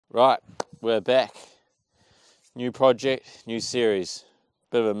Right, we're back. New project, new series.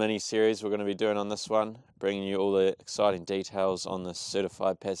 Bit of a mini series we're going to be doing on this one, bringing you all the exciting details on this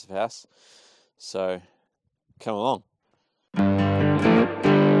certified passive house. So, come along.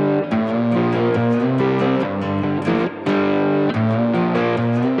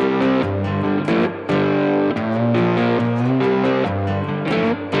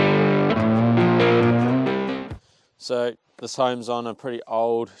 So, this home's on a pretty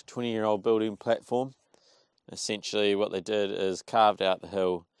old 20-year-old building platform. Essentially what they did is carved out the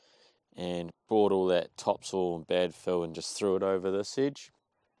hill and brought all that topsoil and bad fill and just threw it over this edge.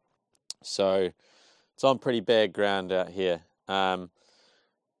 So it's on pretty bad ground out here. The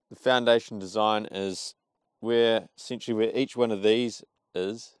foundation design is where each one of these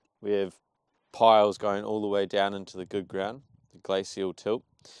is, we have piles going all the way down into the good ground, the glacial tilt,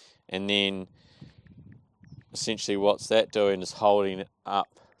 and then essentially what's that doing is holding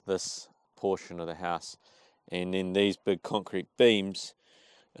up this portion of the house, and then these big concrete beams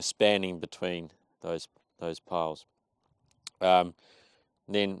are spanning between those piles.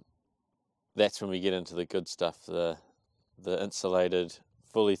 Then that's when we get into the good stuff, the insulated,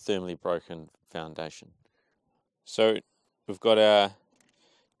 fully thermally broken foundation. So we've got our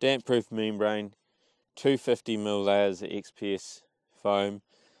damp-proof membrane, 250mm layers of XPS foam,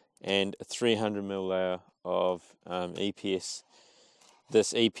 and a 300mm layer of EPS.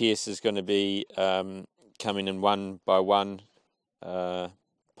 This EPS is going to be coming in 1x1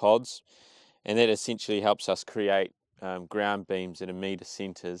 pods, and that essentially helps us create ground beams at 1 metre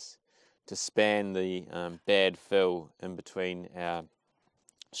centres to span the bad fill in between our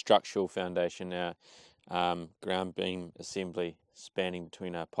structural foundation, our ground beam assembly spanning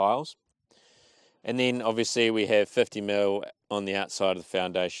between our piles. And then obviously we have 50mm on the outside of the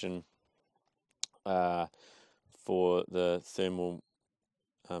foundation for the thermal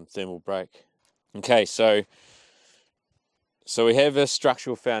break. Okay, so we have a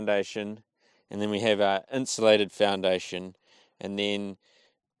structural foundation, and then we have our insulated foundation, and then,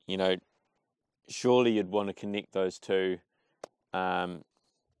 you know, surely you'd want to connect those two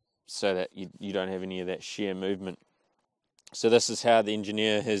so that you don't have any of that shear movement. So this is how the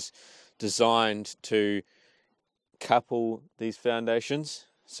engineer has designed to couple these foundations.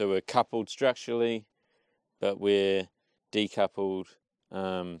 So we're coupled structurally, but we're decoupled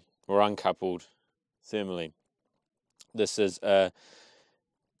or uncoupled thermally. This is a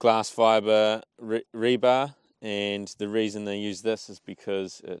glass fiber rebar, and the reason they use this is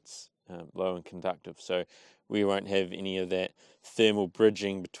because it's low and conductive, so we won't have any of that thermal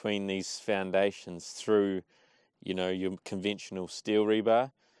bridging between these foundations through, you know, your conventional steel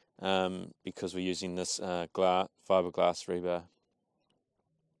rebar, because we're using this fiberglass rebar.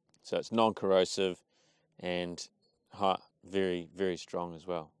 So it's non-corrosive and very, very strong as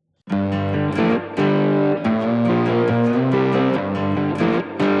well.